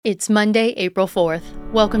It's Monday, April 4th.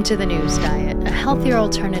 Welcome to the News Diet, a healthier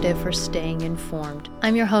alternative for staying informed.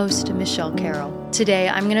 I'm your host, Michelle Carroll. Today,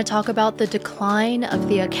 I'm going to talk about the decline of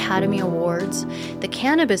the Academy Awards, the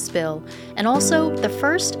cannabis bill, and also the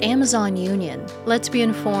first Amazon union. Let's be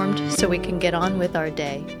informed so we can get on with our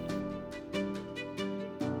day.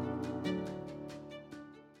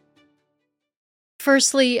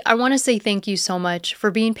 Firstly, I want to say thank you so much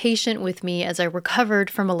for being patient with me as I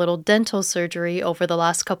recovered from a little dental surgery over the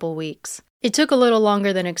last couple weeks. It took a little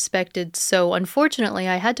longer than expected, so unfortunately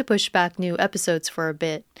I had to push back new episodes for a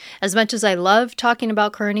bit. As much as I love talking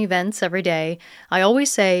about current events every day, I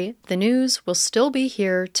always say the news will still be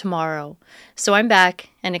here tomorrow. So I'm back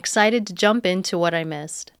and excited to jump into what I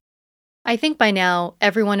missed. I think by now,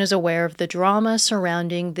 everyone is aware of the drama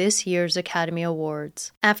surrounding this year's Academy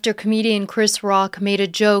Awards. After comedian Chris Rock made a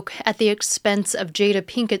joke at the expense of Jada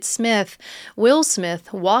Pinkett Smith, Will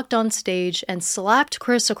Smith walked on stage and slapped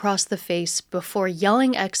Chris across the face before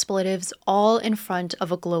yelling expletives all in front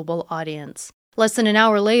of a global audience. Less than an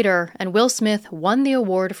hour later, and Will Smith won the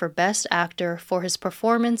award for Best Actor for his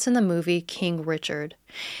performance in the movie King Richard.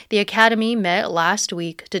 The Academy met last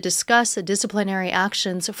week to discuss disciplinary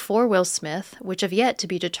actions for Will Smith, which have yet to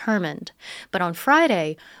be determined. But on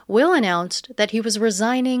Friday, Will announced that he was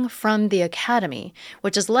resigning from the Academy,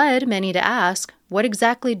 which has led many to ask, what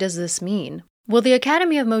exactly does this mean? Well, the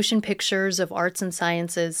Academy of Motion Pictures of Arts and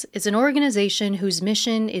Sciences is an organization whose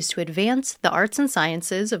mission is to advance the arts and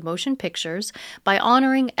sciences of motion pictures by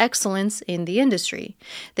honoring excellence in the industry.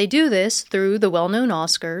 They do this through the well-known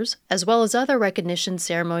Oscars, as well as other recognition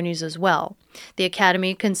ceremonies as well. The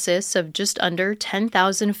Academy consists of just under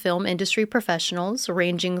 10,000 film industry professionals,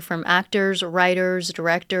 ranging from actors, writers,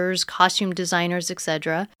 directors, costume designers,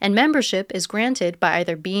 etc., and membership is granted by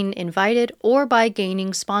either being invited or by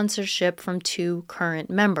gaining sponsorship from two current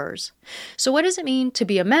members. So what does it mean to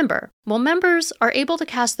be a member? Well, members are able to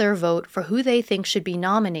cast their vote for who they think should be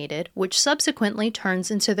nominated, which subsequently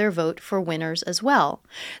turns into their vote for winners as well.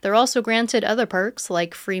 They're also granted other perks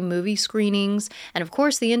like free movie screenings and, of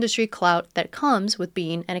course, the industry clout that comes with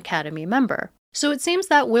being an Academy member. So it seems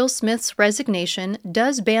that Will Smith's resignation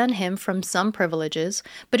does ban him from some privileges,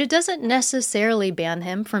 but it doesn't necessarily ban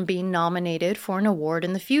him from being nominated for an award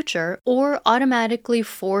in the future or automatically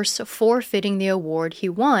force forfeiting the award he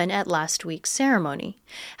won at last week's ceremony.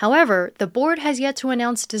 However, the board has yet to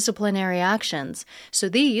announce disciplinary actions, so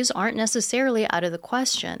these aren't necessarily out of the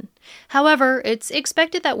question. However, it's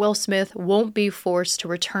expected that Will Smith won't be forced to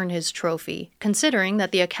return his trophy, considering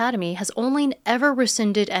that the Academy has only ever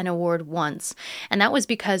rescinded an award once, and that was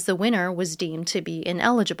because the winner was deemed to be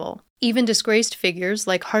ineligible. Even disgraced figures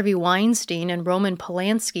like Harvey Weinstein and Roman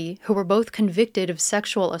Polanski, who were both convicted of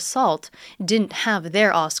sexual assault, didn't have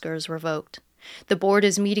their Oscars revoked. The board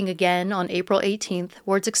is meeting again on April 18th,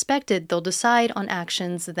 where it's expected they'll decide on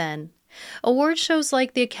actions then. Award shows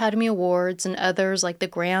like the Academy Awards and others like the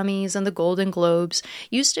Grammys and the Golden Globes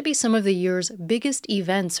used to be some of the year's biggest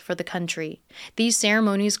events for the country. These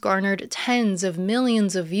ceremonies garnered tens of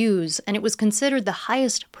millions of views, and it was considered the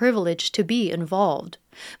highest privilege to be involved.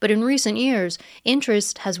 But in recent years,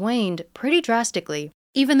 interest has waned pretty drastically.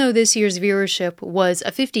 Even though this year's viewership was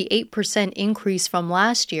a 58% increase from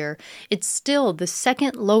last year, it's still the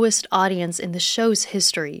second lowest audience in the show's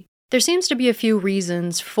history. There seems to be a few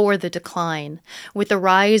reasons for the decline. With the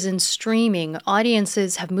rise in streaming,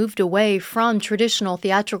 audiences have moved away from traditional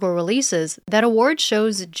theatrical releases that award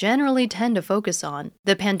shows generally tend to focus on.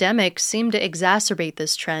 The pandemic seemed to exacerbate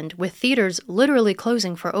this trend, with theaters literally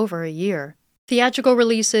closing for over a year. Theatrical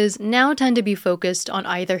releases now tend to be focused on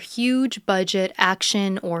either huge budget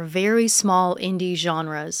action or very small indie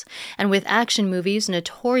genres. And with action movies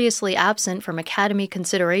notoriously absent from Academy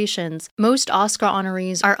considerations, most Oscar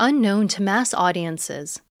honorees are unknown to mass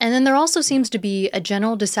audiences. And then there also seems to be a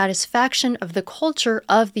general dissatisfaction of the culture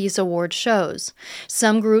of these award shows.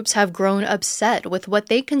 Some groups have grown upset with what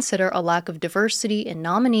they consider a lack of diversity in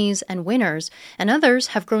nominees and winners, and others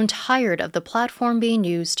have grown tired of the platform being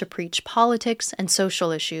used to preach politics and social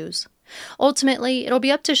issues. Ultimately, it'll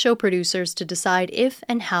be up to show producers to decide if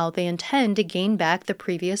and how they intend to gain back the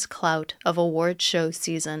previous clout of award show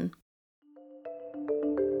season.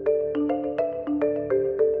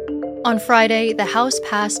 On Friday, the House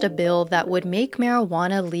passed a bill that would make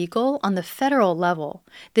marijuana legal on the federal level.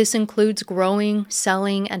 This includes growing,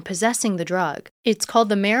 selling, and possessing the drug. It's called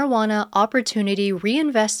the Marijuana Opportunity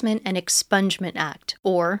Reinvestment and Expungement Act,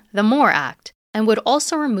 or the MORE Act, and would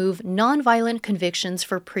also remove nonviolent convictions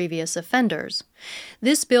for previous offenders.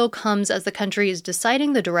 This bill comes as the country is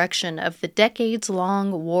deciding the direction of the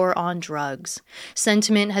decades-long war on drugs.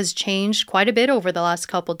 Sentiment has changed quite a bit over the last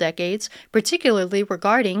couple decades, particularly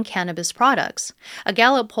regarding cannabis products. A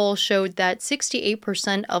Gallup poll showed that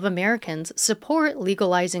 68% of Americans support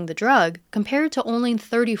legalizing the drug, compared to only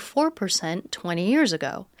 34% 20 years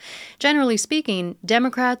ago. Generally speaking,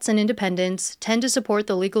 Democrats and independents tend to support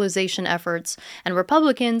the legalization efforts, and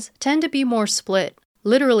Republicans tend to be more split,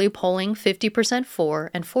 literally polling 50% for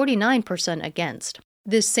and 49% against.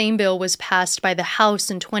 This same bill was passed by the House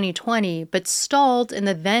in 2020, but stalled in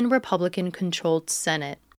the then Republican-controlled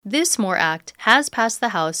Senate. This MORE Act has passed the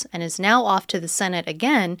House and is now off to the Senate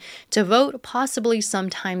again to vote possibly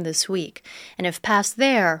sometime this week, and if passed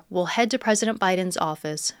there, will head to President Biden's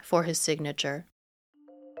office for his signature.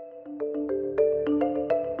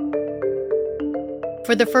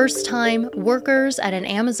 For the first time, workers at an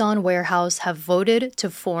Amazon warehouse have voted to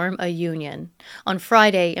form a union. On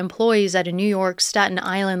Friday, employees at a New York Staten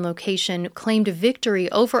Island location claimed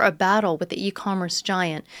victory over a battle with the e-commerce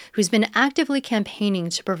giant, who's been actively campaigning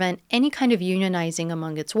to prevent any kind of unionizing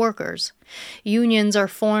among its workers. Unions are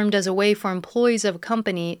formed as a way for employees of a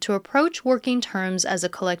company to approach working terms as a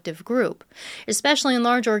collective group. Especially in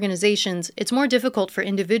large organizations, it's more difficult for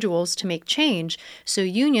individuals to make change, so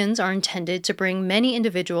unions are intended to bring many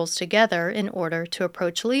individuals together in order to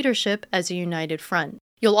approach leadership as a united front.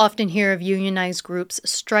 You'll often hear of unionized groups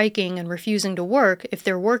striking and refusing to work if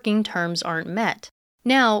their working terms aren't met.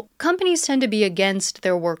 Now, companies tend to be against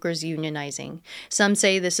their workers unionizing. Some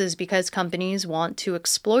say this is because companies want to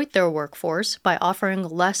exploit their workforce by offering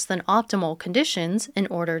less than optimal conditions in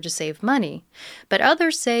order to save money. But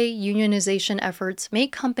others say unionization efforts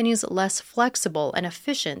make companies less flexible and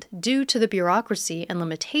efficient due to the bureaucracy and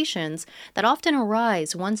limitations that often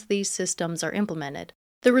arise once these systems are implemented.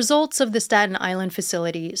 The results of the Staten Island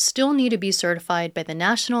facility still need to be certified by the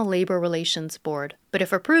National Labor Relations Board, but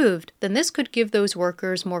if approved, then this could give those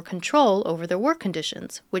workers more control over their work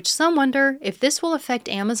conditions, which some wonder if this will affect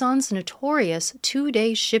Amazon's notorious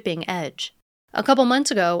 2-day shipping edge. A couple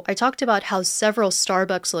months ago, I talked about how several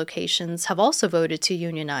Starbucks locations have also voted to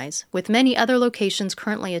unionize, with many other locations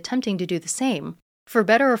currently attempting to do the same. For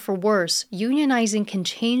better or for worse, unionizing can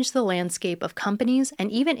change the landscape of companies and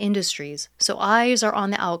even industries, so eyes are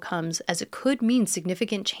on the outcomes as it could mean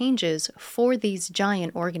significant changes for these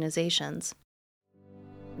giant organizations.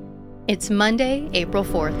 It's Monday, April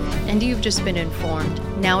 4th, and you've just been informed.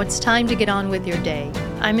 Now it's time to get on with your day.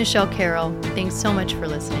 I'm Michelle Carroll. Thanks so much for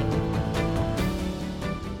listening.